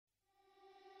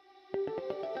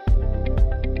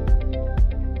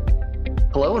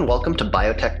Hello and welcome to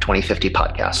Biotech 2050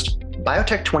 podcast.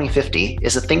 Biotech 2050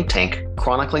 is a think tank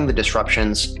chronicling the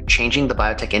disruptions changing the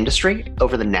biotech industry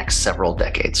over the next several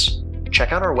decades.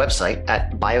 Check out our website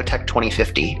at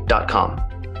biotech2050.com.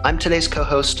 I'm today's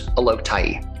co-host, Alok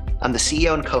Tai. I'm the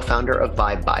CEO and co-founder of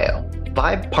Vibe Bio.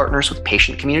 Vibe partners with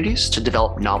patient communities to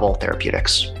develop novel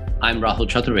therapeutics. I'm Rahul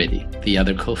Chaturvedi, the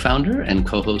other co-founder and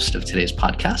co-host of today's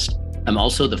podcast. I'm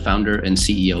also the founder and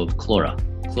CEO of Clora.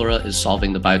 Clora is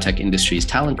solving the biotech industry's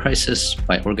talent crisis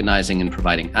by organizing and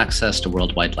providing access to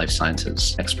worldwide life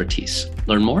sciences expertise.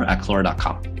 Learn more at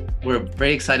clora.com. We're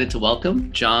very excited to welcome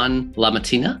John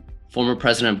LaMattina, former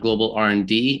president of global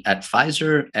R&D at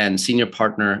Pfizer and senior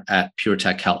partner at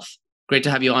PureTech Health. Great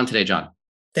to have you on today, John.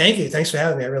 Thank you. Thanks for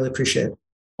having me. I really appreciate it.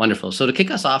 Wonderful. So to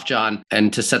kick us off, John,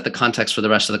 and to set the context for the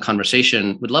rest of the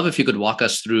conversation, we'd love if you could walk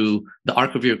us through the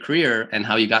arc of your career and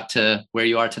how you got to where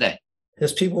you are today.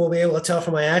 As people will be able to tell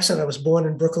from my accent, I was born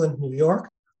in Brooklyn, New York.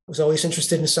 I was always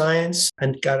interested in science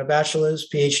and got a bachelor's,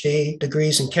 PhD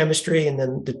degrees in chemistry, and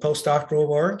then did postdoctoral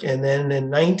work. And then in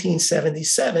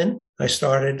 1977, I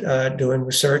started doing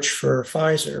research for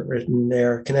Pfizer in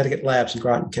their Connecticut labs in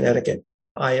Groton, Connecticut.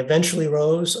 I eventually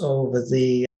rose over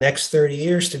the next 30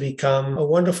 years to become a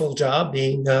wonderful job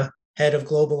being head of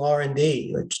global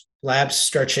R&D, which labs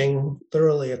stretching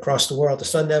literally across the world. The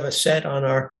sun never set on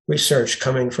our research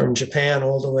coming from Japan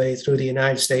all the way through the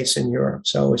United States and Europe.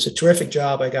 So it's a terrific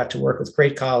job. I got to work with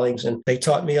great colleagues and they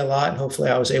taught me a lot. And hopefully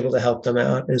I was able to help them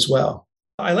out as well.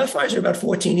 I left Pfizer about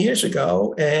 14 years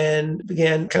ago and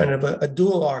began kind of a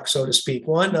dual arc, so to speak.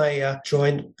 One, I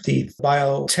joined the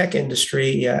biotech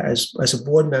industry as a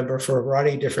board member for a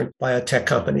variety of different biotech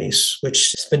companies,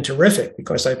 which has been terrific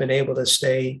because I've been able to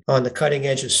stay on the cutting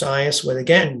edge of science with,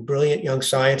 again, brilliant young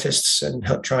scientists and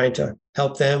trying to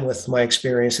help them with my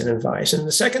experience and advice. And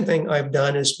the second thing I've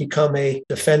done is become a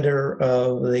defender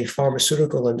of the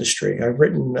pharmaceutical industry. I've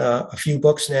written a few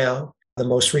books now. The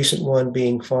most recent one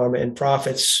being Pharma and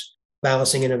Profits,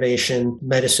 Balancing Innovation,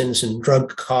 Medicines and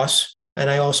Drug Costs. And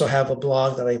I also have a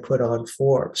blog that I put on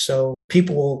Forbes. So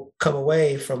people will come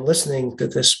away from listening to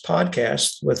this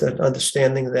podcast with an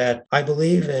understanding that I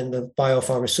believe in the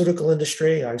biopharmaceutical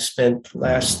industry. I've spent the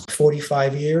last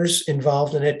 45 years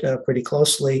involved in it pretty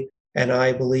closely. And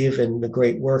I believe in the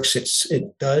great works it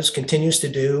continues to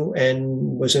do,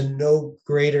 and was a no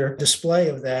greater display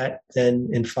of that than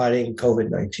in fighting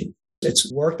COVID-19.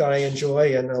 It's work that I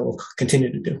enjoy and I will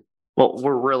continue to do. Well,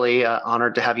 we're really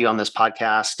honored to have you on this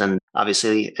podcast. And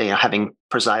obviously, having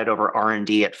presided over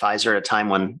R&D at Pfizer at a time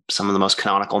when some of the most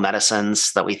canonical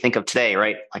medicines that we think of today,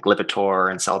 right, like Lipitor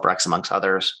and Celebrex, amongst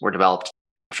others, were developed.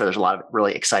 I'm sure there's a lot of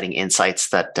really exciting insights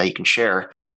that you can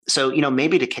share. So,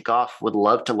 maybe to kick off, would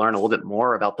love to learn a little bit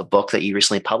more about the book that you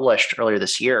recently published earlier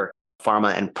this year.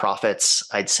 Pharma and Profits,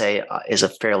 I'd say, is a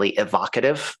fairly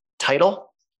evocative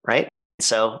title, right?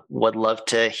 So would love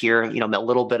to hear, a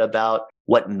little bit about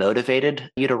what motivated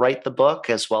you to write the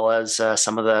book, as well as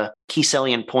some of the key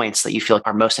salient points that you feel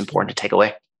are most important to take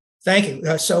away. Thank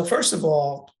you. So first of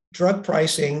all, drug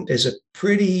pricing is a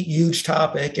pretty huge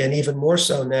topic, and even more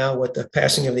so now with the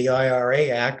passing of the IRA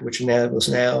Act, which enables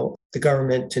now the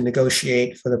government to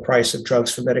negotiate for the price of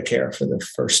drugs for Medicare for the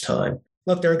first time.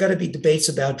 Look, there are going to be debates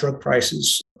about drug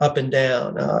prices up and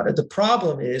down. The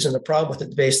problem with the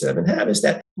debates that I've been having is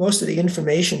that most of the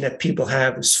information that people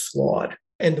have is flawed.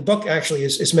 And the book actually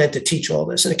is meant to teach all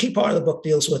this. And a key part of the book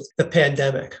deals with the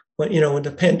pandemic. When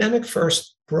the pandemic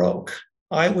first broke,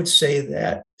 I would say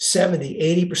that 70,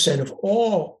 80% of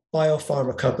all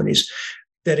biopharma companies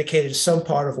dedicated some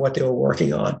part of what they were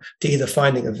working on to either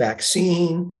finding a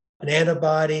vaccine, an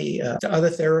antibody, to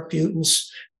other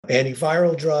therapeutics,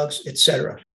 antiviral drugs, et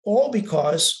cetera. All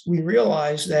because we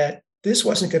realized that this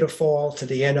wasn't going to fall to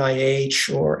the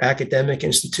NIH or academic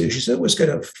institutions. It was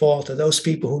going to fall to those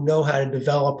people who know how to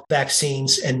develop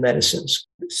vaccines and medicines,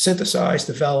 synthesize,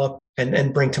 develop,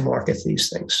 and bring to market these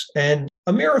things. And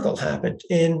a miracle happened.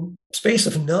 In space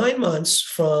of 9 months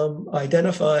from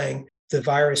identifying the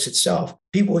virus itself,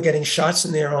 people were getting shots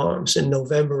in their arms in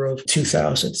November of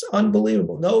 2000. It's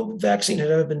unbelievable. No vaccine had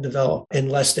ever been developed in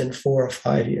less than 4 or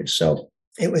 5 years. So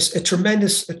it was a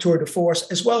tremendous tour de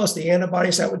force, as well as the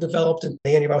antibodies that were developed and the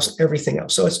antivirals and everything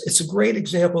else. So it's a great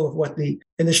example of what the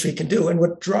industry can do. And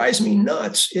what drives me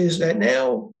nuts is that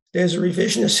now there's a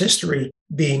revisionist history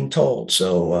being told.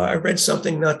 So I read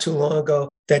something not too long ago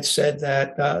that said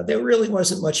that there really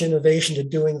wasn't much innovation to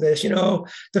doing this.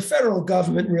 The federal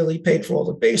government really paid for all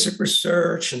the basic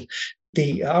research, and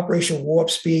the Operation Warp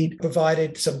Speed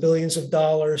provided some billions of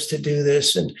dollars to do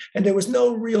this. And there was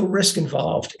no real risk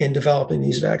involved in developing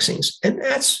these vaccines. And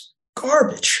that's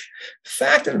garbage.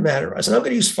 Fact of the matter is, and I'm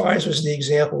going to use Pfizer as the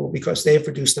example because they've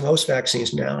produced the most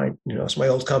vaccines now. It's my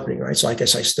old company, right? So I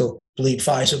guess I still bleed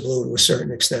Pfizer blue to a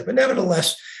certain extent. But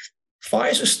nevertheless,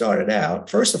 Pfizer started out,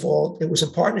 first of all, it was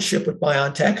in partnership with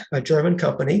BioNTech, a German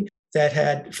company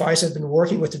Pfizer had been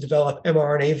working with to develop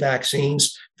mRNA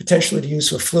vaccines, potentially to use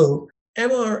for flu.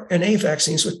 mRNA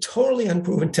vaccines were totally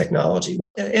unproven technology.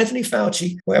 Anthony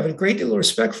Fauci, who I have a great deal of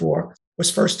respect for, was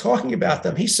first talking about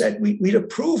them. He said we'd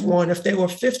approve one if they were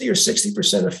 50 or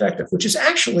 60% effective, which is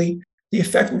actually the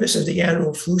effectiveness of the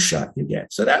annual flu shot you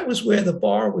get. So that was where the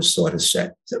bar was sort of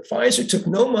set. So Pfizer took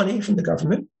no money from the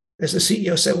government. As the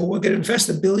CEO said, well, we're going to invest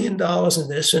 $1 billion in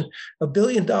this, and $1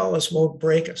 billion won't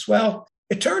break us. Well,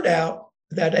 it turned out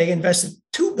that they invested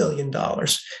 $2 billion.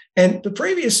 And the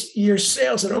previous year's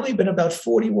sales had only been about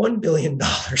 $41 billion.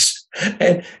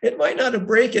 And it might not have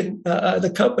broken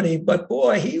the company, but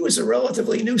boy, he was a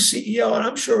relatively new CEO. And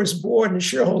I'm sure his board and his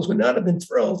shareholders would not have been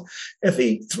thrilled if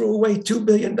he threw away $2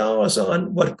 billion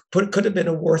on what could have been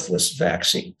a worthless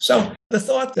vaccine. So the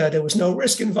thought that there was no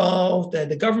risk involved and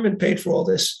the government paid for all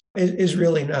this is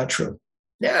really not true.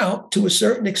 Now, to a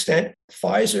certain extent,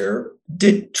 Pfizer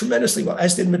did tremendously well,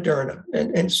 as did Moderna.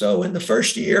 And so in the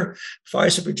first year,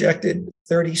 Pfizer projected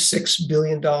 $36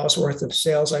 billion worth of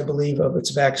sales, I believe, of its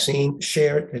vaccine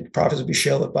shared, and profits would be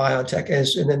shared with BioNTech,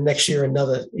 and then next year,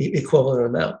 another equivalent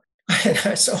amount.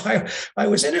 And so I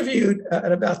was interviewed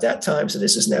at about that time, so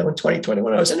this is now in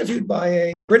 2021, I was interviewed by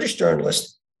a British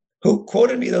journalist who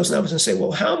quoted me those numbers and said,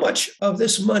 well, how much of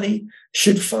this money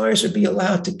should Pfizer be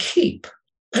allowed to keep?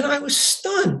 And I was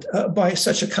stunned by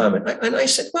such a comment. And I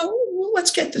said, well,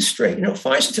 let's get this straight.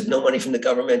 Pfizer took no money from the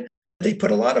government. They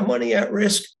put a lot of money at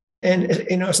risk. And,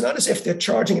 it's not as if they're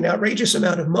charging an outrageous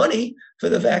amount of money for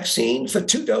the vaccine. For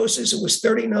 2 doses, it was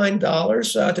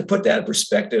 $39. To put that in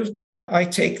perspective, I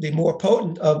take the more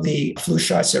potent of the flu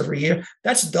shots every year.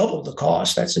 That's double the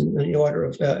cost. That's in the order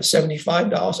of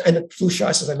 $75. And the flu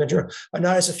shots, as I mentioned, are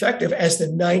not as effective as the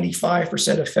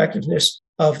 95% effectiveness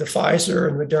of the Pfizer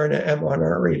and Moderna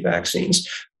mRNA vaccines.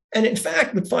 And in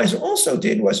fact, what Pfizer also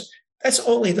did was that's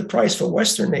only the price for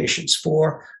Western nations.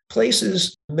 For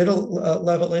places,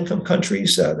 middle-level income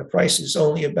countries, the price is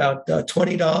only about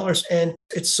 $20, and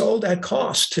it's sold at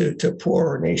cost to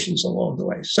poorer nations along the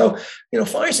way. So,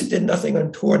 Pfizer did nothing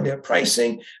untoward in their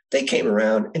pricing. They came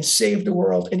around and saved the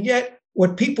world. And yet,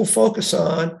 what people focus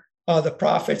on are the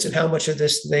profits and how much of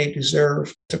this they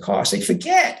deserve to cost. They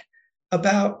forget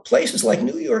about places like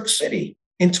New York City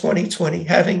in 2020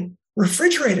 having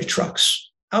refrigerator trucks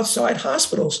outside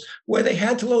hospitals where they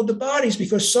had to load the bodies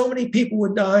because so many people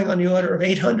were dying on the order of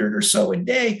 800 or so a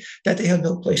day that they had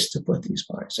no place to put these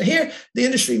bodies. So here, the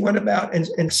industry went about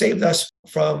and saved us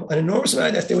from an enormous amount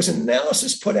of death. There was an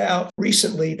analysis put out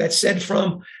recently that said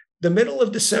from the middle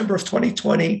of December of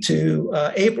 2020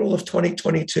 to April of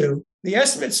 2022, the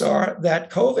estimates are that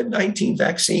COVID-19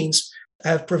 vaccines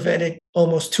have prevented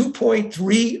almost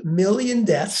 2.3 million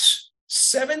deaths,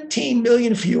 17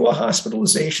 million fewer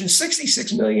hospitalizations,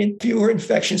 66 million fewer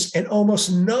infections, and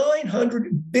almost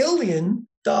 $900 billion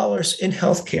in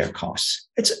healthcare costs.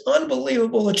 It's an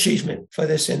unbelievable achievement for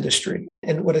this industry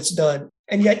and what it's done.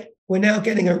 And yet we're now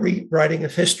getting a rewriting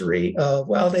of history of,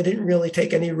 well, they didn't really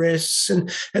take any risks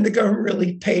and the government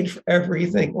really paid for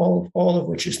everything, all of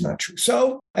which is not true.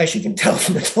 So as you can tell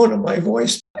from the tone of my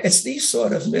voice, it's these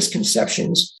sort of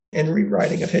misconceptions and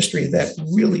rewriting of history that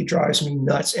really drives me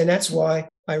nuts. And that's why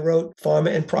I wrote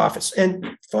Pharma and Profits. And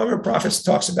Pharma and Profits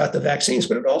talks about the vaccines,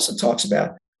 but it also talks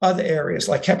about other areas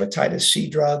like hepatitis C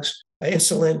drugs,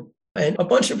 insulin, and a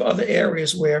bunch of other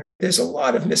areas where there's a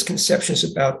lot of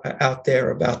misconceptions out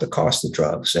there about the cost of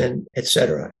drugs and et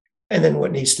cetera, and then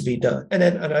what needs to be done. And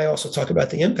I also talk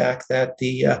about the impact that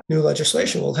the new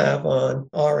legislation will have on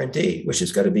R&D, which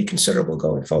is going to be considerable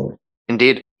going forward.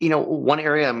 Indeed. One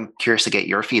area I'm curious to get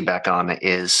your feedback on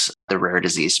is the rare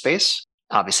disease space.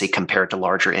 Obviously, compared to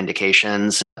larger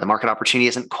indications, the market opportunity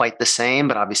isn't quite the same,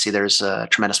 but obviously there's a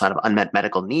tremendous amount of unmet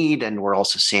medical need, and we're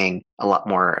also seeing a lot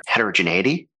more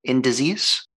heterogeneity in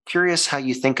disease. Curious how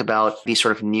you think about the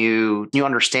sort of new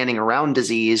understanding around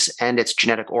disease and its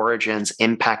genetic origins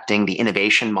impacting the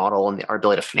innovation model and our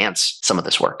ability to finance some of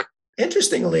this work.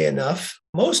 Interestingly enough,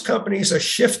 most companies are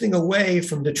shifting away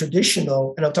from the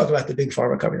traditional, and I'm talking about the big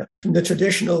pharma company, from the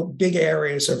traditional big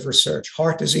areas of research,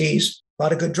 heart disease, a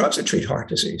lot of good drugs that treat heart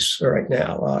disease right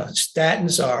now.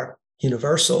 Statins are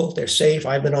universal. They're safe.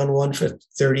 I've been on one for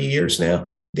 30 years now.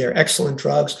 They're excellent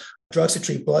drugs. Drugs that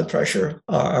treat blood pressure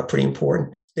are pretty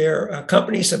important.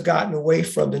 Companies have gotten away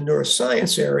from the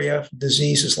neuroscience area,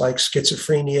 diseases like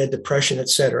schizophrenia, depression, et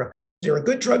cetera. There are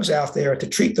good drugs out there to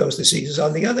treat those diseases.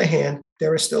 On the other hand,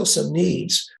 there are still some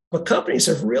needs but companies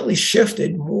have really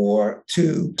shifted more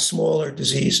to smaller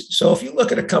diseases. So if you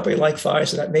look at a company like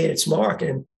Pfizer that made its mark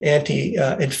in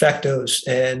anti-infectives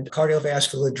and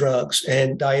cardiovascular drugs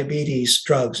and diabetes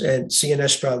drugs and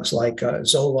CNS drugs like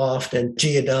Zoloft and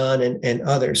Geodon and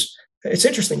others, it's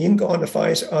interesting. You can go on the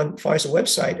Pfizer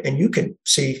website and you can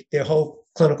see their whole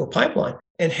clinical pipeline.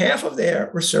 And half of their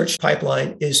research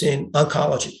pipeline is in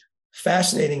oncology.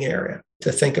 Fascinating area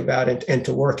to think about and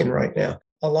to work in right now.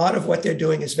 A lot of what they're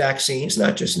doing is vaccines,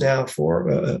 not just now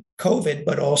for COVID,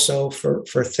 but also for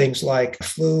things like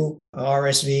flu,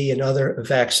 RSV, and other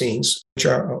vaccines, which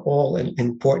are all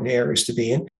important areas to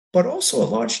be in, but also a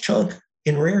large chunk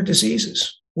in rare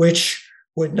diseases, which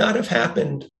would not have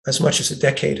happened as much as a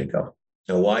decade ago.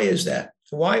 Now, why is that?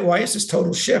 Why is this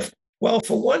total shift? Well,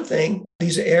 for one thing,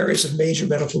 these are areas of major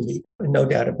medical need, no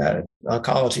doubt about it.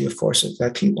 Oncology, of course, is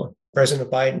that key one.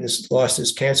 President Biden has lost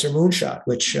his cancer moonshot,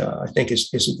 which I think is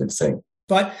a good thing.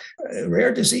 But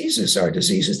rare diseases are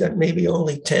diseases that maybe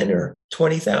only 10 or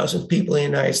 20,000 people in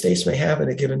the United States may have at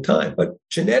a given time. But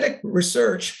genetic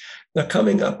research are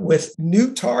coming up with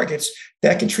new targets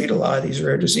that can treat a lot of these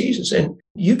rare diseases. And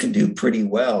you can do pretty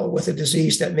well with a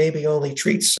disease that maybe only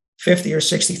treats 50 or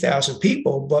 60,000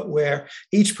 people, but where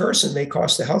each person may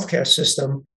cost the healthcare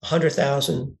system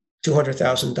 $100,000,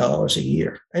 $200,000 a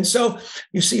year. And so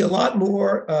you see a lot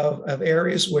more of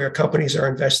areas where companies are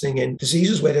investing in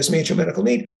diseases where there's major medical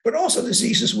need, but also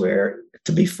diseases where,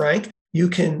 to be frank, you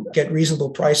can get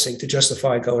reasonable pricing to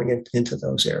justify going into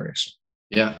those areas.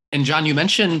 Yeah. And John, you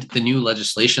mentioned the new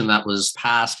legislation that was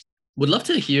passed. Would love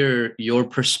to hear your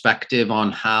perspective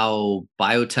on how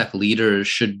biotech leaders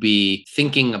should be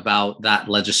thinking about that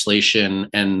legislation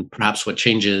and perhaps what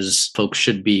changes folks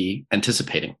should be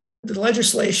anticipating. The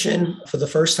legislation, for the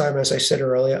first time, as I said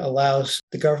earlier, allows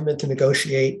the government to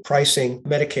negotiate pricing,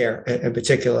 Medicare in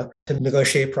particular, to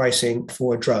negotiate pricing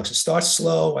for drugs. It starts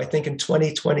slow. I think in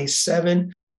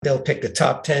 2027, they'll pick the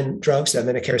top 10 drugs that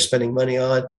Medicare is spending money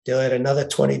on. They'll add another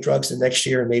 20 drugs the next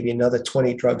year and maybe another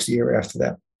 20 drugs the year after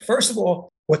that. First of all,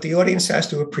 what the audience has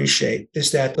to appreciate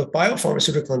is that the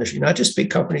biopharmaceutical industry, not just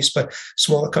big companies, but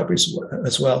smaller companies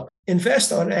as well,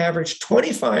 invest on average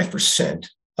 25%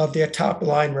 of their top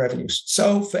line revenues.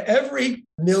 So for every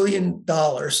 $1 million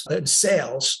in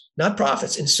sales, not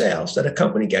profits, in sales that a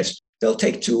company gets, they'll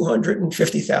take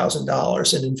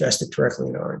 $250,000 and invest it directly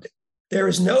in R&D. There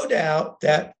is no doubt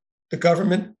that the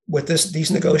government with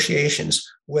these negotiations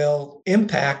will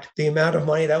impact the amount of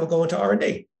money that will go into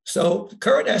R&D. So the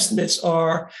current estimates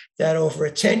are that over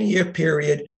a 10-year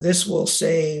period, this will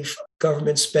save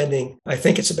government spending, I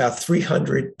think it's about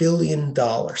 $300 billion.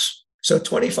 So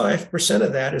 25%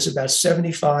 of that is about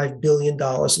 $75 billion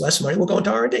less money will go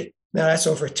into R&D. Now, that's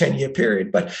over a 10-year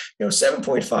period, but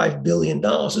 $7.5 billion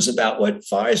is about what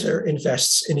Pfizer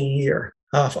invests in a year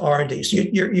for R&D. So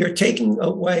you're taking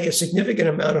away a significant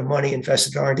amount of money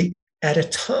invested in R&D at a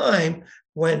time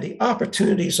when the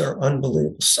opportunities are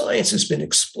unbelievable. Science has been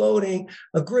exploding.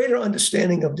 A greater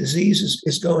understanding of diseases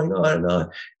is going on and on.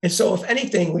 And so if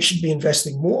anything, we should be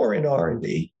investing more in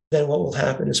R&D than what will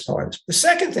happen as part of it. The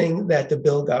second thing that the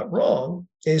bill got wrong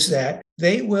is that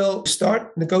they will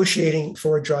start negotiating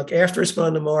for a drug after it's been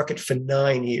on the market for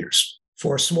 9 years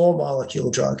for a small molecule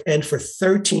drug. And for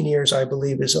 13 years, I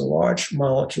believe, is a large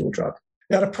molecule drug.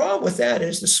 Now, the problem with that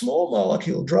is the small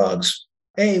molecule drugs,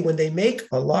 when they make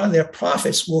a lot of their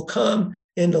profits, will come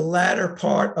in the latter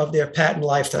part of their patent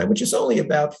lifetime, which is only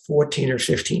about 14 or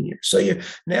 15 years. So you're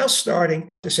now starting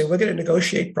to say, we're going to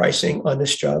negotiate pricing on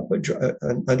this drug,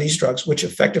 on these drugs, which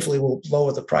effectively will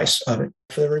lower the price of it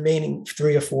for the remaining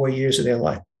 3 or 4 years of their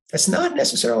life. That's not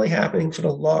necessarily happening for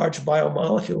the large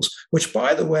biomolecules, which,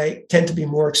 by the way, tend to be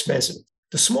more expensive.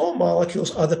 The small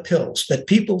molecules are the pills that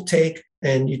people take,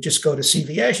 and you just go to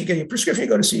CVS, you get your prescription, you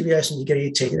go to CVS, and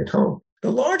you take it at home.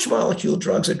 The large molecule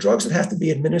drugs are drugs that have to be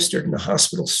administered in a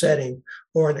hospital setting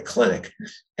or in a clinic.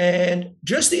 And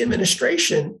just the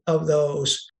administration of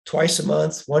those twice a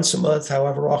month, once a month,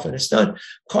 however often it's done,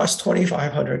 costs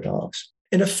 $2,500.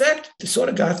 In effect, they sort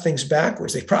of got things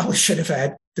backwards. They probably should have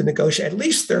had to negotiate at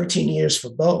least 13 years for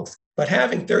both. But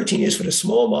having 13 years for the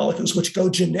small molecules, which go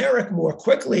generic more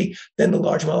quickly than the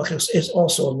large molecules, is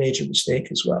also a major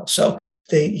mistake as well. So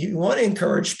you want to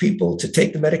encourage people to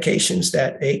take the medications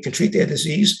that can treat their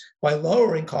disease by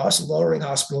lowering costs, lowering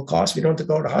hospital costs. If you don't have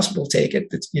to go to hospital, take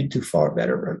it. You do far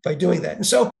better by doing that. And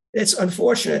so it's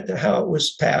unfortunate how it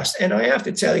was passed. And I have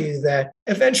to tell you that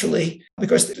eventually,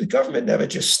 because the government never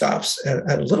just stops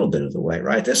at a little bit of the way,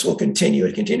 right? This will continue.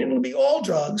 It'll be all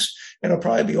drugs, and it'll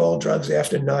probably be all drugs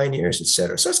after 9 years, et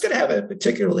cetera. So it's going to have a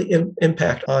particularly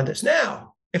impact on this.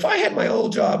 Now, if I had my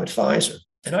old job at Pfizer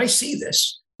and I see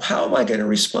this, how am I going to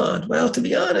respond? Well, to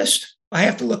be honest, I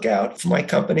have to look out for my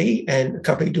company and the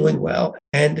company doing well.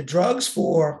 And the drugs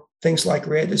for things like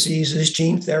rare diseases,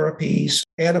 gene therapies,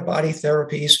 antibody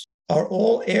therapies are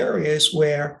all areas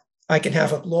where I can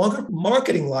have a longer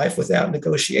marketing life without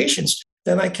negotiations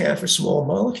than I can for small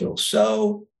molecules.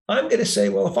 So I'm going to say,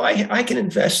 well, if I can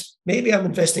invest, maybe I'm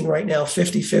investing right now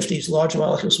 50-50s, large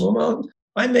molecules, small molecules.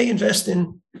 I may invest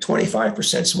in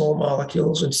 25% small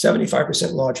molecules and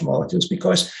 75% large molecules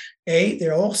because A,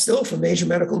 they're all still for major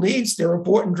medical needs. They're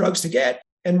important drugs to get.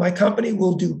 And my company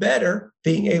will do better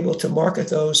being able to market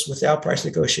those without price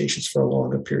negotiations for a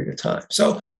longer period of time.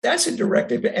 So that's a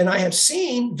directive. And I have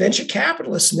seen venture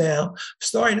capitalists now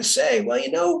starting to say,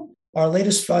 well, our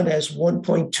latest fund has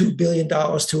 $1.2 billion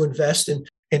to invest in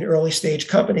early stage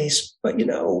companies. But,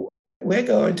 we're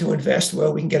going to invest where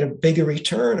we can get a bigger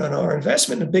return on our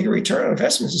investment. A bigger return on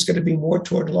investments is going to be more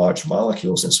toward large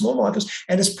molecules and small molecules,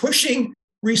 and it's pushing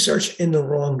research in the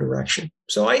wrong direction.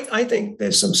 So I think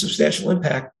there's some substantial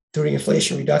impact through the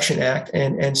Inflation Reduction Act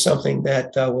and something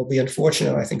that will be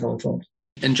unfortunate, I think, going forward.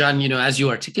 And John, as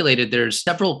you articulated, there's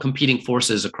several competing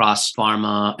forces across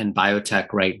pharma and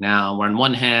biotech right now, where on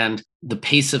one hand, the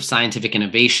pace of scientific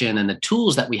innovation and the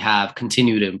tools that we have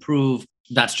continue to improve.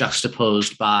 That's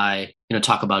juxtaposed by,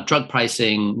 talk about drug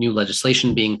pricing, new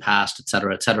legislation being passed, et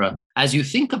cetera, et cetera. As you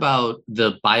think about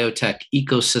the biotech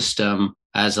ecosystem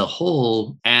as a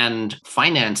whole and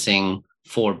financing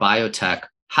for biotech,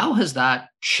 how has that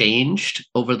changed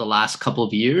over the last couple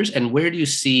of years? And where do you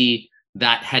see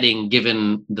that heading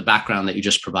given the background that you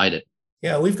just provided?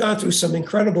 Yeah, we've gone through some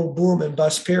incredible boom and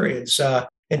bust periods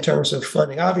in terms of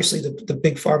funding. Obviously, the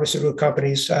big pharmaceutical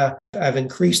companies have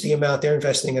increased the amount they're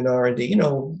investing in R&D.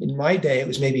 In my day, it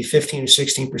was maybe 15 or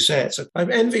 16%. So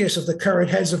I'm envious of the current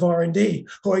heads of R&D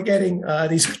who are getting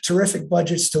these terrific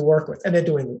budgets to work with, and they're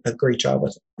doing a great job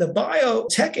with it. The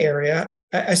biotech area,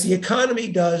 as the economy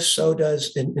does, so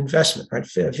does investment, right?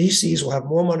 VCs will have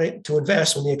more money to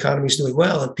invest when the economy is doing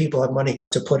well and people have money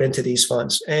to put into these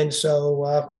funds. And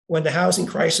so when the housing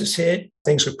crisis hit,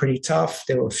 things were pretty tough.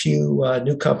 There were a few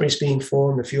new companies being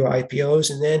formed, a few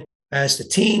IPOs. And then as the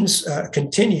teens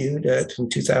continued from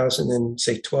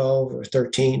 2012 or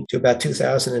 13 to about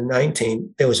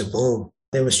 2019, there was a boom.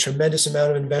 There was tremendous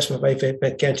amount of investment by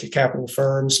venture capital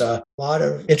firms. A lot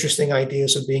of interesting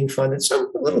ideas are being funded,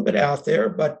 some a little bit out there,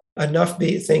 but enough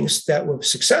things that were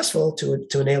successful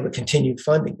to enable continued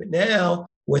funding. But now,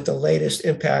 with the latest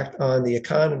impact on the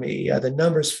economy, the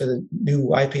numbers for the new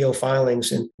IPO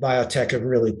filings in biotech have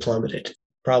really plummeted,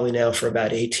 probably now for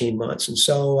about 18 months. And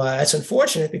so it's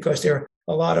unfortunate because there are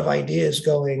a lot of ideas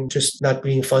just not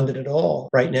being funded at all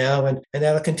right now. And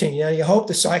that'll continue. Now, you hope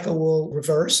the cycle will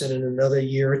reverse and in another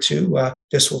year or two,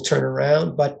 this will turn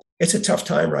around. But it's a tough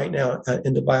time right now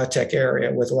in the biotech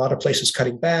area with a lot of places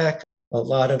cutting back, a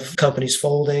lot of companies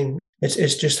folding.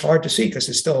 It's just hard to see because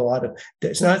there's still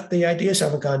it's not the ideas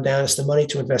haven't gone down. It's the money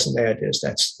to invest in the ideas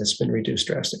that's been reduced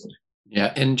drastically.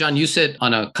 Yeah. And John, you sit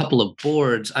on a couple of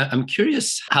boards. I'm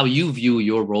curious how you view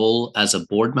your role as a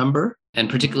board member, and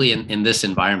particularly in this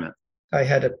environment. I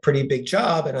had a pretty big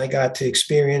job and I got to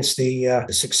experience the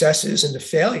successes and the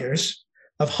failures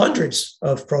of hundreds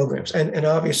of programs. And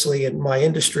obviously in my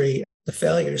industry, the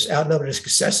failures outnumber the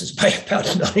successes by about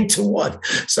 9-1.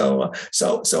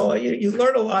 So you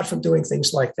learn a lot from doing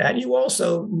things like that. You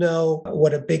also know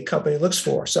what a big company looks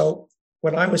for. So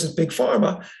when I was at Big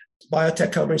Pharma,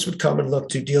 biotech companies would come and look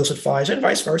to deals at Pfizer and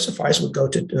vice versa. Pfizer would go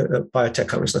to biotech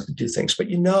companies look to do things. But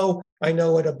I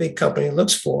know what a big company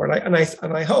looks for. And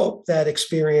I hope that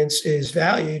experience is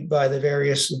valued by the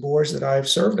various boards that I've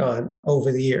served on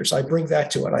over the years. I bring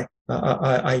that to it.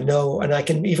 I know, and I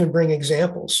can even bring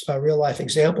examples, real life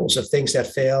examples of things that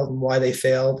failed and why they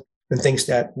failed and things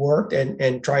that worked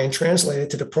and try and translate it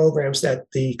to the programs that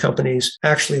the company's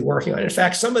actually working on. In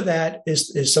fact, some of that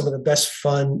is some of the best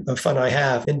fun I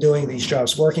have in doing these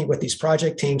jobs, working with these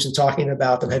project teams and talking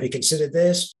about them. Have you considered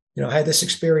this? I had this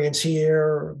experience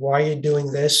here. Why are you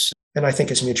doing this? And I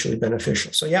think it's mutually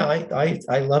beneficial. So yeah,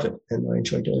 I love it and I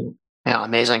enjoy doing it. Yeah,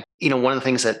 amazing. One of the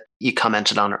things that you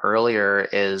commented on earlier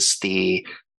is the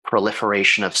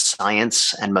proliferation of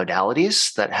science and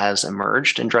modalities that has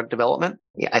emerged in drug development.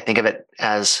 I think of it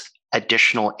as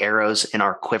additional arrows in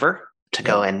our quiver to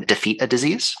go and defeat a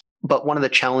disease. But one of the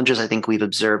challenges I think we've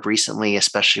observed recently,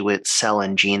 especially with cell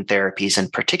and gene therapies in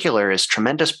particular, is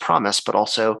tremendous promise, but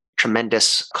also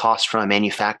tremendous cost from a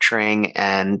manufacturing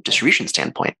and distribution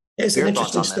standpoint. Here's an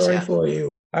interesting story for you.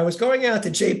 I was going out to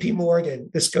JP Morgan.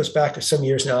 This goes back to some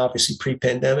years now, obviously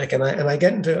pre-pandemic. And I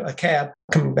get into a cab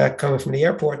coming from the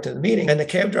airport to the meeting. And the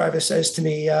cab driver says to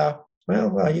me,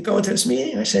 well, you going to this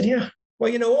meeting? I said, yeah.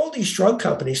 Well, all these drug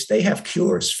companies, they have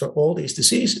cures for all these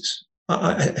diseases.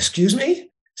 Excuse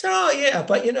me? So, oh, yeah,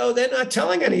 but, they're not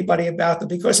telling anybody about them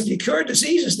because if you cure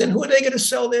diseases, then who are they going to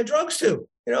sell their drugs to?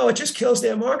 It just kills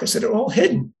their market. So they're all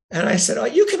hidden. And I said, oh,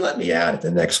 you can let me out at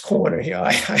the next corner here.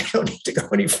 I don't need to go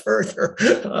any further.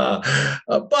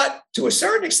 But to a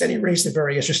certain extent, he raised a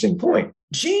very interesting point.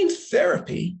 Gene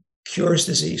therapy cures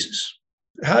diseases.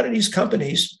 How do these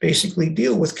companies basically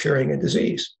deal with curing a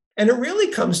disease? And it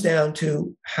really comes down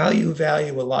to how you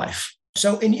value a life.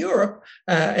 So in Europe,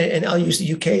 and I'll use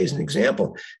the UK as an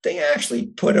example, they actually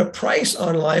put a price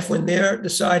on life when they're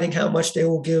deciding how much they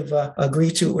will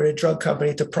agree to with a drug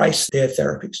company to price their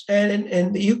therapies. And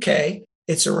in the UK,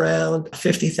 it's around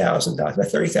 $50,000, about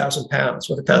 30,000 pounds.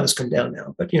 Well, the pound has come down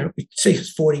now, but we say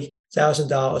it's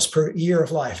 $40,000 per year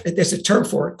of life. There's a term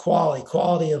for it,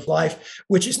 quality of life,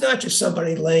 which is not just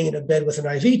somebody laying in a bed with an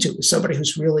IV tube. It's somebody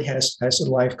who's really has a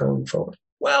life going forward.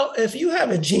 Well, if you have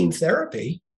a gene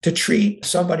therapy to treat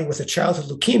somebody with a childhood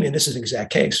leukemia, and this is an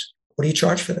exact case, what do you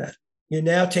charge for that? You're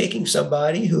now taking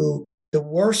somebody who the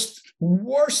worst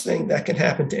thing that can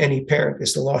happen to any parent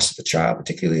is the loss of a child,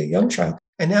 particularly a young child.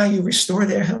 And now you restore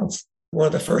their health. One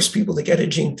of the first people to get a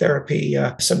gene therapy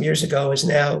some years ago is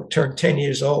now turned 10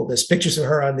 years old. There's pictures of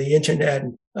her on the internet.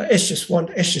 And it's just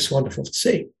wonderful to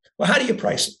see. Well, how do you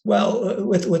price it? Well,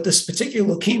 with this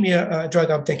particular leukemia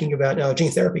drug I'm thinking about now,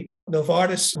 gene therapy,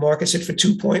 Novartis markets it for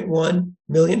 $2.1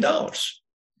 million.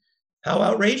 How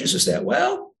outrageous is that?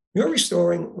 Well, you're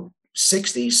restoring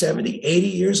 60, 70, 80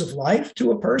 years of life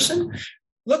to a person.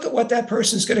 Look at what that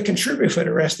person's going to contribute for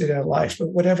the rest of their life. But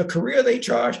whatever career they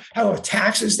charge, how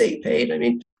taxes they paid. I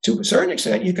mean, to a certain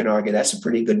extent, you can argue that's a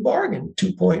pretty good bargain,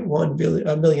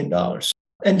 $2.1 million.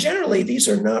 And generally, these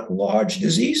are not large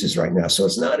diseases right now. So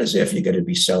it's not as if you're going to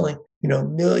be selling,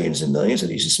 millions and millions of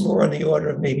these. It's more on the order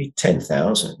of maybe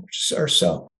 10,000 or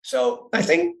so. So I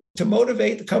think to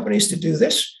motivate the companies to do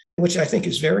this, which I think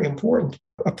is very important,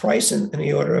 a price in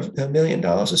the order of $1 million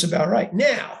is about right.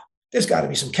 Now, there's got to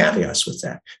be some caveats with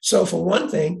that. So for one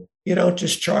thing, you don't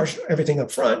just charge everything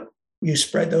up front. You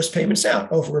spread those payments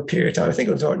out over a period of time. I think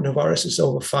with Novartis is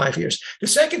over 5 years. The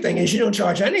second thing is you don't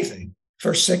charge anything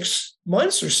for 6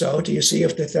 months or so till you see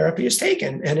if the therapy is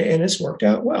taken, and it's worked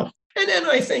out well. And then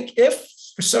I think if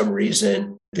for some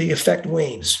reason the effect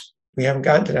wanes, we haven't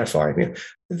gotten to that far yet,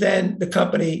 then the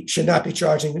company should not be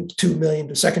charging $2 million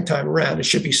the second time around. It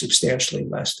should be substantially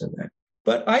less than that.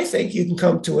 But I think you can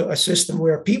come to a system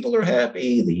where people are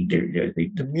happy,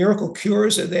 the miracle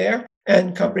cures are there,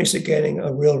 and companies are getting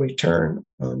a real return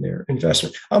on their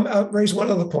investment. I'll raise one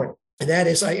other point, and that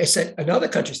is, I said, in other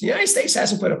countries, the United States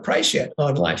hasn't put a price yet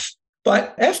on life,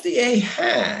 but FDA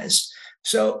has.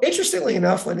 So interestingly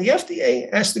enough, when the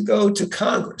FDA has to go to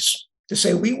Congress to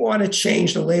say, we want to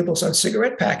change the labels on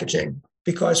cigarette packaging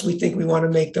because we think we want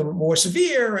to make them more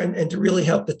severe and to really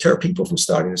help deter people from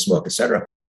starting to smoke, et cetera.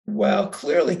 Well,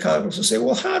 clearly Congress will say,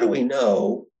 well, how do we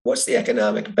know what's the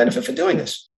economic benefit for doing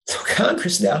this? So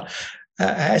Congress now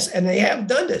has, and they have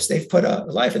done this. They've put a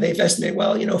life and they've estimated,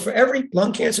 well, for every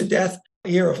lung cancer death, a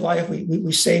year of life,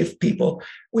 we save people.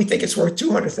 We think it's worth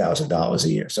 $200,000 a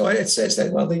year. So it says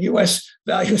that, well, the U.S.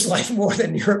 values life more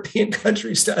than European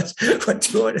countries does.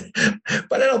 But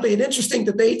it'll be an interesting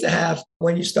debate to have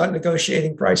when you start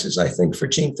negotiating prices, I think, for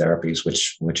gene therapies,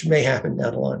 which may happen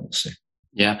down the line. We'll see.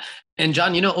 Yeah. And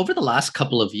John, over the last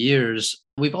couple of years,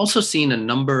 we've also seen a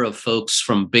number of folks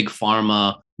from big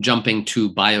pharma jumping to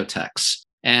biotechs.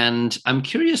 And I'm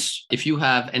curious if you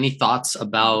have any thoughts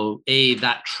about A,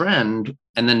 that trend,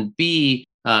 and then B,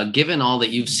 given all that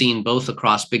you've seen both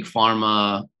across big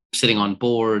pharma, sitting on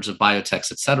boards of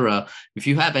biotechs, et cetera, if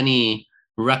you have any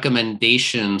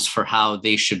recommendations for how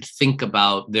they should think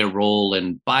about their role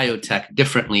in biotech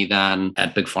differently than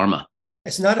at big pharma.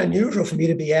 It's not unusual for me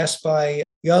to be asked by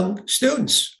young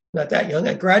students, not that young,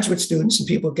 graduate students and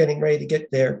people getting ready to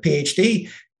get their PhD.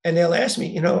 And they'll ask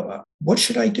me, what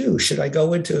should I do? Should I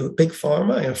go into big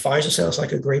pharma? Pfizer sounds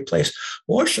like a great place.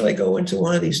 Or should I go into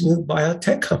one of these new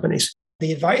biotech companies?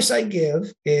 The advice I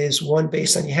give is one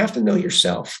based on you have to know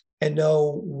yourself and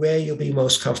know where you'll be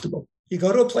most comfortable. You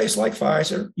go to a place like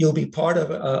Pfizer, you'll be part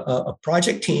of a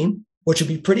project team, which will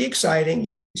be pretty exciting.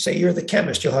 Say you're the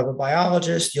chemist, you'll have a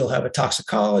biologist, you'll have a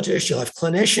toxicologist, you'll have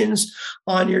clinicians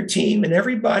on your team, and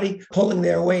everybody pulling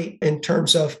their weight in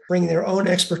terms of bringing their own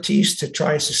expertise to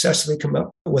try and successfully come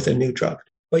up with a new drug.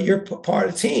 But you're part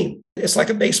of the team. It's like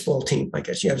a baseball team, I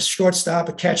guess. You have a shortstop,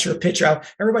 a catcher, a pitcher.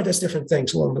 Everybody does different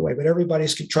things along the way, but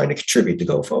everybody's trying to contribute to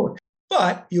go forward.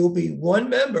 But you'll be one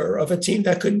member of a team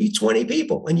that could be 20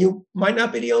 people, and you might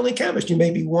not be the only chemist. You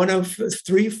may be one of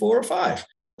 3, 4, or 5.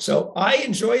 So I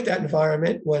enjoyed that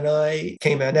environment when I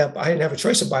came out. Now, I didn't have a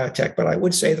choice of biotech, but I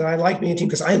would say that I liked being a team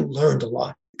because I learned a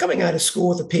lot. Coming out of school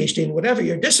with a PhD in whatever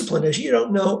your discipline is, you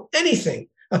don't know anything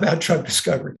about drug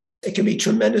discovery. It can be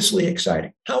tremendously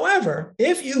exciting. However,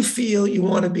 if you feel you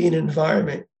want to be in an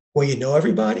environment where you know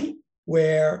everybody,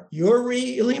 where you're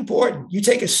really important, you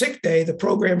take a sick day, the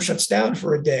program shuts down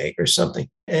for a day or something.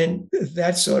 And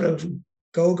that sort of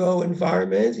go-go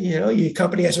environment, your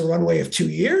company has a runway of 2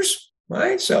 years,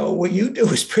 right? So what you do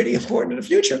is pretty important in the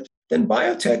future. Then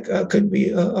biotech could be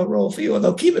a role for you.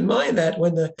 Although keep in mind that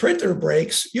when the printer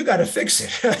breaks, you got to fix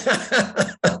it.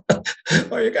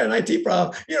 Or you got an IT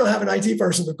problem, you don't have an IT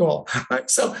person to call. Right?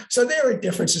 So there are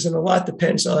differences, and a lot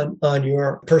depends on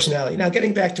your personality. Now,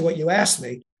 getting back to what you asked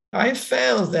me, I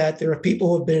found that there are people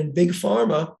who have been in big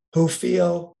pharma who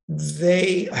feel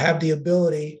they have the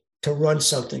ability to run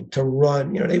something,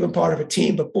 they've been part of a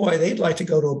team, but boy, they'd like to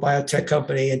go to a biotech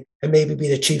company and maybe be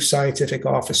the chief scientific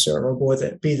officer or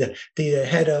be the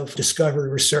head of discovery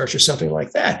research or something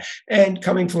like that. And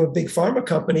coming from a big pharma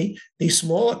company, these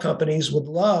smaller companies would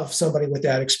love somebody with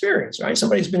that experience, right?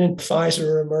 Somebody who's been in Pfizer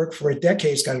or Merck for a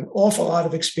decade, has got an awful lot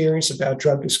of experience about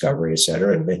drug discovery, et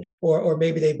cetera, or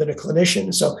maybe they've been a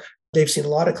clinician. So they've seen a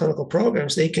lot of clinical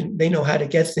programs. They know how to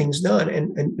get things done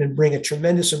and bring a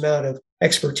tremendous amount of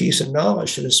expertise and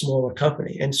knowledge to the smaller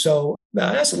company. And so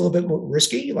that's a little bit more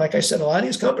risky. Like I said, a lot of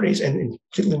these companies, and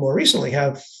particularly more recently,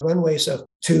 have runways of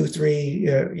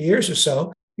 2-3 years or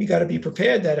so. You got to be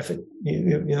prepared that if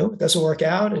it doesn't work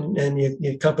out and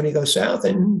your company goes south,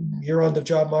 and you're on the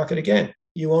job market again.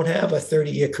 You won't have a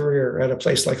 30-year career at a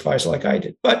place like Pfizer like I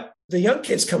did. But the young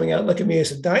kids coming out look at me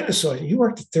as a dinosaur. You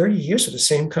worked 30 years for the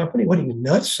same company? What are you,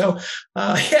 nuts? So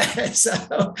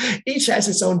each has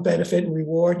its own benefit and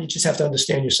reward. You just have to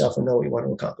understand yourself and know what you want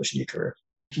to accomplish in your career.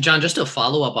 John, just to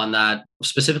follow up on that,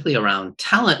 specifically around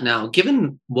talent now,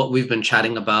 given what we've been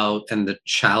chatting about and the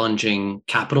challenging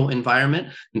capital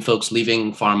environment and folks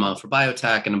leaving pharma for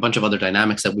biotech and a bunch of other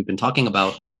dynamics that we've been talking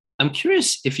about, I'm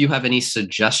curious if you have any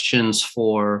suggestions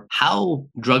for how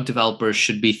drug developers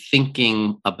should be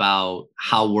thinking about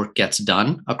how work gets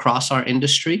done across our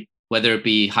industry, whether it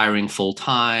be hiring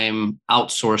full-time,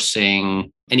 outsourcing,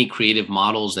 any creative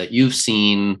models that you've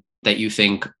seen that you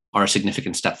think are a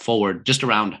significant step forward just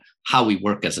around how we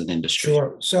work as an industry.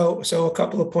 Sure. So a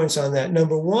couple of points on that.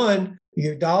 Number one,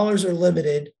 your dollars are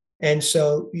limited. And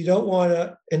so you don't want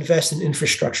to invest in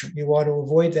infrastructure. You want to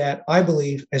avoid that, I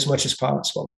believe, as much as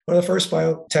possible. One of the first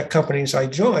biotech companies I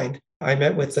joined, I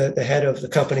met with the head of the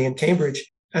company in Cambridge,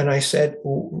 and I said,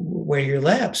 where are your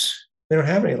labs? They don't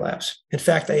have any labs. In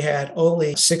fact, they had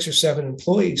only 6 or 7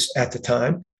 employees at the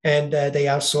time, and they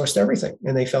outsourced everything.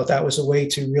 And they felt that was a way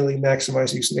to really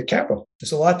maximize the use of their capital.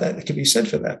 There's a lot that can be said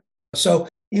for that. So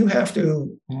you have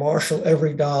to marshal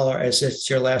every dollar as it's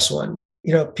your last one.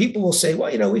 People will say,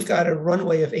 well, we've got a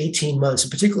runway of 18 months,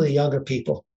 and particularly younger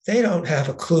people. They don't have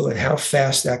a clue at how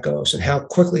fast that goes and how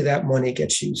quickly that money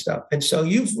gets used up. And so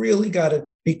you've really got to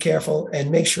be careful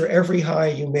and make sure every hire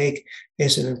you make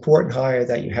is an important hire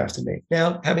that you have to make.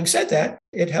 Now, having said that,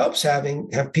 it helps have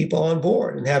people on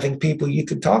board and having people you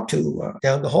can talk to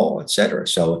down the hall, et cetera.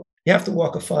 So you have to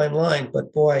walk a fine line.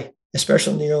 But boy,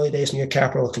 especially in the early days when your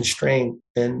capital is constrained,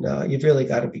 and you've really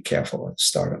got to be careful at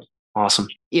startup. Awesome.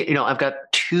 I've got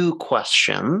 2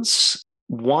 questions.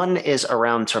 One is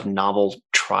around sort of novel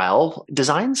trial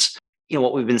designs.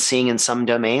 What we've been seeing in some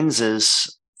domains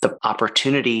is the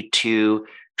opportunity to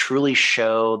truly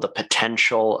show the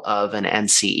potential of an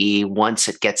NCE once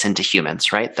it gets into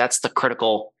humans, right? That's the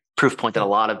critical proof point that a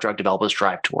lot of drug developers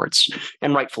drive towards,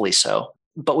 and rightfully so.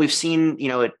 But we've seen,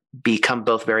 it become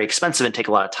both very expensive and take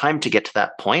a lot of time to get to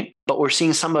that point. But we're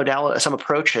seeing some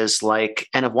approaches like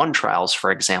N of 1 trials,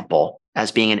 for example, as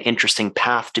being an interesting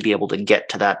path to be able to get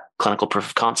to that clinical proof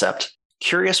of concept.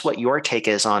 Curious what your take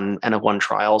is on N of 1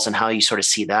 trials and how you sort of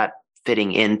see that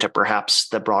fitting into perhaps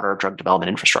the broader drug development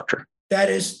infrastructure. That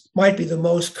might be the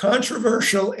most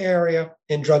controversial area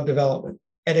in drug development.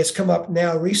 And it's come up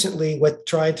now recently with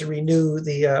trying to renew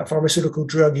the Pharmaceutical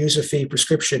Drug User Fee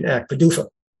Prescription Act, PDUFA.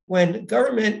 When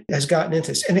government has gotten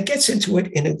into this, and it gets into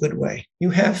it in a good way,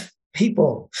 you have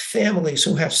people, families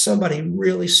who have somebody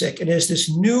really sick, and there's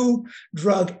this new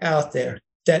drug out there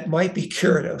that might be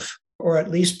curative, or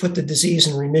at least put the disease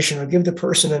in remission, or give the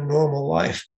person a normal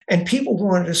life. And people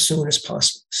want it as soon as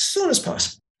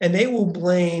possible. And they will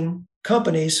blame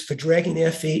companies for dragging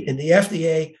their feet and the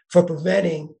FDA for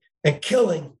preventing and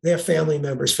killing their family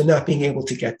members for not being able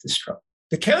to get this drug.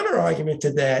 The counter argument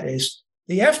to that is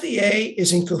the FDA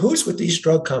is in cahoots with these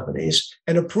drug companies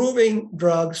and approving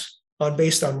drugs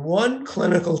based on one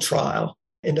clinical trial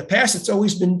In the past, it's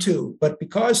always been 2, but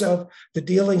because of the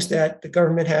dealings that the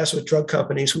government has with drug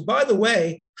companies, who, by the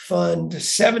way, fund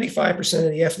 75%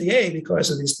 of the FDA because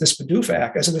of this PDUFA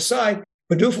Act. As an aside,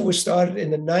 PDUFA was started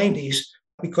in the 90s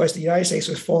because the United States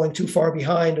was falling too far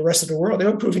behind the rest of the world. They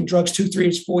were approving drugs 2,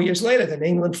 3, 4 years later than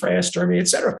England, France, Germany, et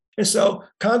cetera. And so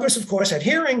Congress, of course, had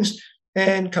hearings,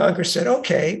 and Congress said,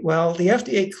 okay, well, the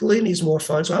FDA clearly needs more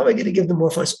funds. So how am I going to give them more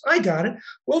funds? I got it.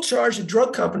 We'll charge the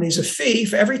drug companies a fee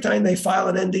for every time they file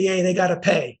an NDA, they got to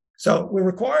pay. So we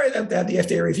require them to have the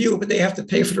FDA review, but they have to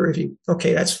pay for the review.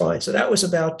 Okay, that's fine. So that was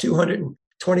about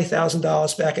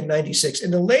 $220,000 back in 96.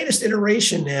 In the latest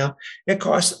iteration now, it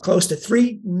costs close to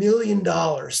 $3 million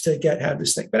to have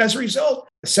this thing. But as a result,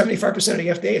 75% of the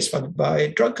FDA is funded by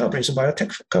drug companies and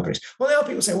biotech companies. Well, now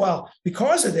people say, well,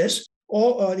 because of this,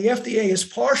 the FDA is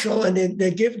partial, and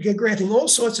they're granting all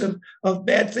sorts of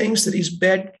bad things to these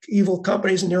bad, evil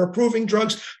companies, and they're approving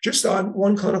drugs just on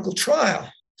one clinical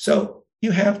trial. So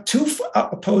you have 2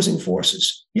 opposing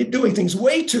forces. You're doing things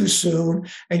way too soon,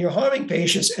 and you're harming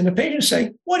patients, and the patients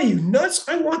say, what are you, nuts?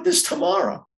 I want this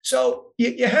tomorrow. So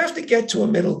you have to get to a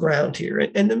middle ground here.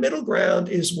 And the middle ground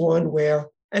is one where,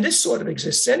 and this sort of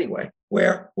exists anyway,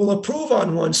 where we'll approve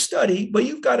on one study, but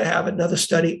you've got to have another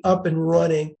study up and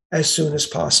running as soon as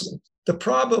possible. The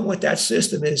problem with that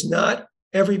system is not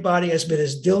everybody has been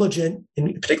as diligent,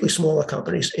 in particularly smaller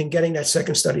companies, in getting that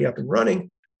second study up and running.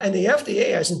 And the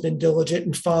FDA hasn't been diligent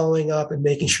in following up and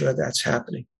making sure that's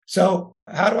happening. So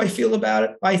how do I feel about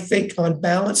it? I think on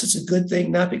balance, it's a good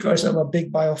thing, not because I'm a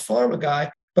big biopharma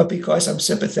guy, but because I'm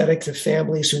sympathetic to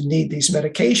families who need these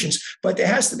medications. But there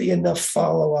has to be enough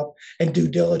follow-up and due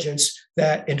diligence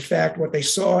that, in fact, what they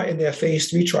saw in their phase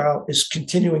 3 trial is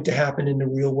continuing to happen in the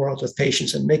real world with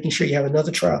patients, and making sure you have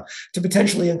another trial to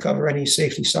potentially uncover any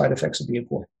safety side effects would be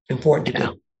important to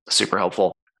do. Super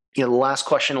helpful. The last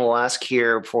question we'll ask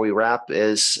here before we wrap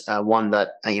is one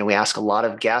that we ask a lot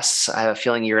of guests. I have a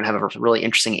feeling you're going to have a really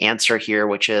interesting answer here,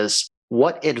 which is,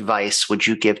 what advice would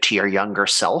you give to your younger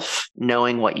self,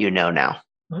 knowing what you know now?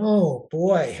 Oh,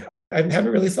 boy. I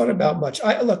haven't really thought about much.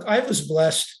 I was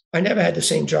blessed. I never had the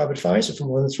same job at Pfizer for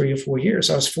more than 3 or 4 years.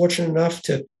 I was fortunate enough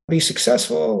to be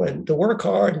successful and to work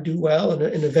hard and do well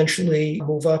and eventually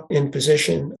move up in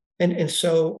position. And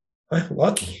so I'm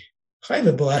lucky. I've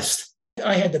been blessed.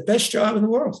 I had the best job in the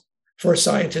world for a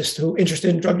scientist who interested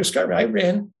in drug discovery. I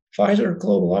ran Pfizer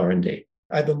Global R&D.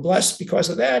 I've been blessed because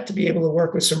of that to be able to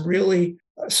work with some really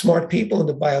smart people in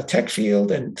the biotech field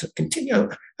and to continue.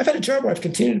 I've had a job where I've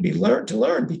continued to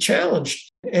learn, be challenged,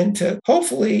 and to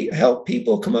hopefully help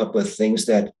people come up with things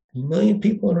that 1 million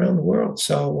people around the world.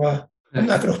 So I'm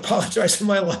not going to apologize for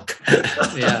my luck.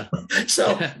 Yeah.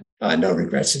 So no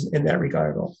regrets in that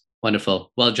regard at all.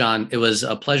 Wonderful. Well, John, it was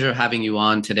a pleasure having you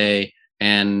on today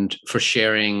and for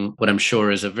sharing what I'm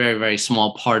sure is a very, very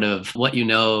small part of what you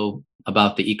know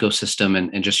about the ecosystem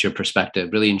and just your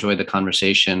perspective. Really enjoyed the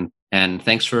conversation. And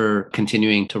thanks for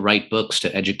continuing to write books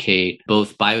to educate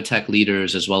both biotech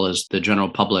leaders as well as the general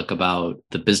public about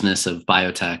the business of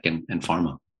biotech and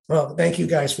pharma. Well, thank you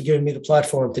guys for giving me the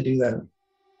platform to do that.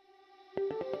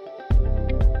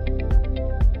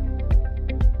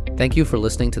 Thank you for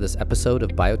listening to this episode of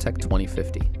Biotech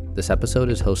 2050. This episode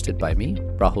is hosted by me,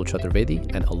 Rahul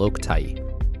Chaturvedi, and Alok Tai.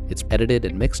 It's edited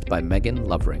and mixed by Megan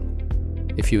Lovering.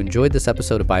 If you enjoyed this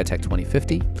episode of Biotech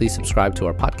 2050, please subscribe to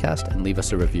our podcast and leave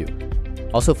us a review.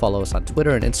 Also follow us on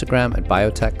Twitter and Instagram at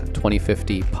Biotech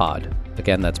 2050 Pod.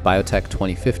 Again, that's Biotech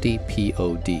 2050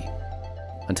 POD.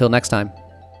 Until next time.